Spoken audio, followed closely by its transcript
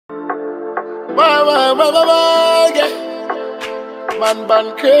Yeah. Man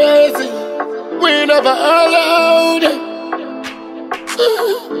band crazy. We never allowed.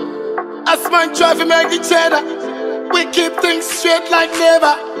 As man try to make each other, we keep things straight like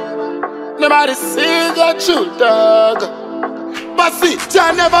never. Nobody sees the truth, dog. But see,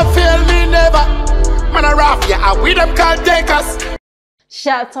 Jah never fail me, never. Man, I rough, yeah, we them can't take us.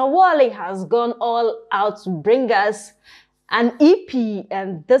 Shatta Wale has gone all out to bring us an EP,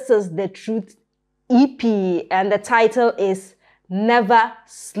 and this is the Truth EP, and the title is Never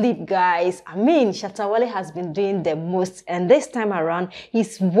Sleep, guys. I mean, Shatta Wale has been doing the most, and this time around,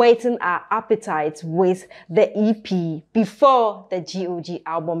 he's whetting our appetite with the EP before the GOG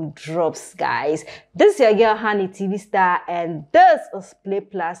album drops, guys. This is your girl, Honey TV Star, and this is Play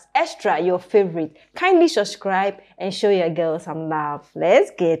Plus Extra, your favorite. Kindly subscribe and show your girl some love.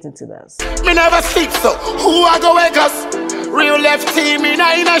 Let's get into this. Me never sleep, so who I go wake us? Real left team, in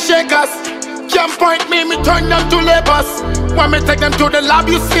a shake us. Can't point me turn them to labors. When me take them to the lab,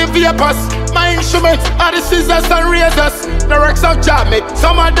 you see vapors. My instruments are the scissors and razors. The rocks of Jah make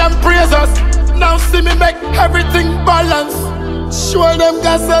some of them praise us. Now see me make everything balance. Show them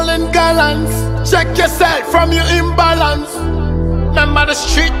gasoline gallons. Check yourself from your imbalance. Remember the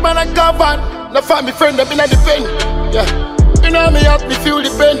street man I govern. No family friend up in the pen. Yeah, you know me help me feel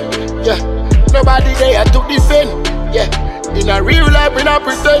the pain. Yeah, nobody there to defend. Yeah, in a real life we not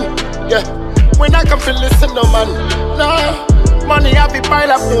pretend. Yeah. When I come to listen no man, nah. Money have to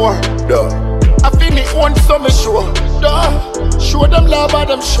pile up more, duh. I feel me own so me sure, duh. Show them love and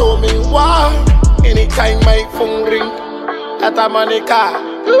them show me wow. Anytime my phone ring, at a money car,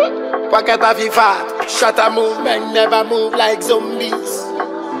 pocket of fat. Shatta movement never move like zombies,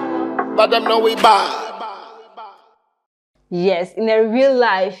 but them know we bad. Yes, in a real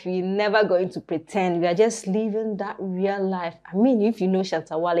life, we're never going to pretend. We are just living that real life. I mean, if you know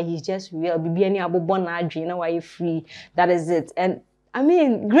Shatta Wale, he's just real. Bibi any abo born you know why you free. That is it. And I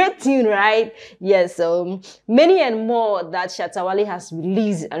mean, great tune, right? Yes, many and more that Shatta Wale has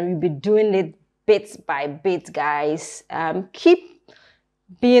released, and we'll be doing it bit by bit, guys. Keep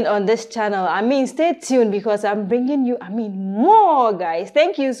being on this channel. I mean, stay tuned because I'm bringing you, more, guys.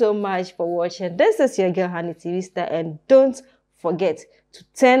 Thank you so much for watching. This is your girl, Honey TV Star, and don't forget to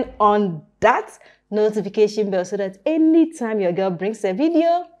turn on that notification bell so that anytime your girl brings a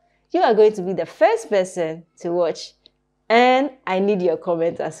video, you are going to be the first person to watch. And I need your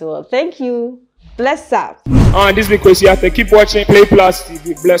comment as well. Thank you. Bless up. This because you have to keep watching Play Plus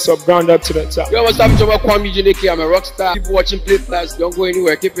TV. Bless up, ground up to the top. Yo, what's up? I'm Kwame Juneke. I'm a rock star. Keep watching Play Plus. Don't go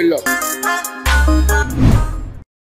anywhere. Keep it low.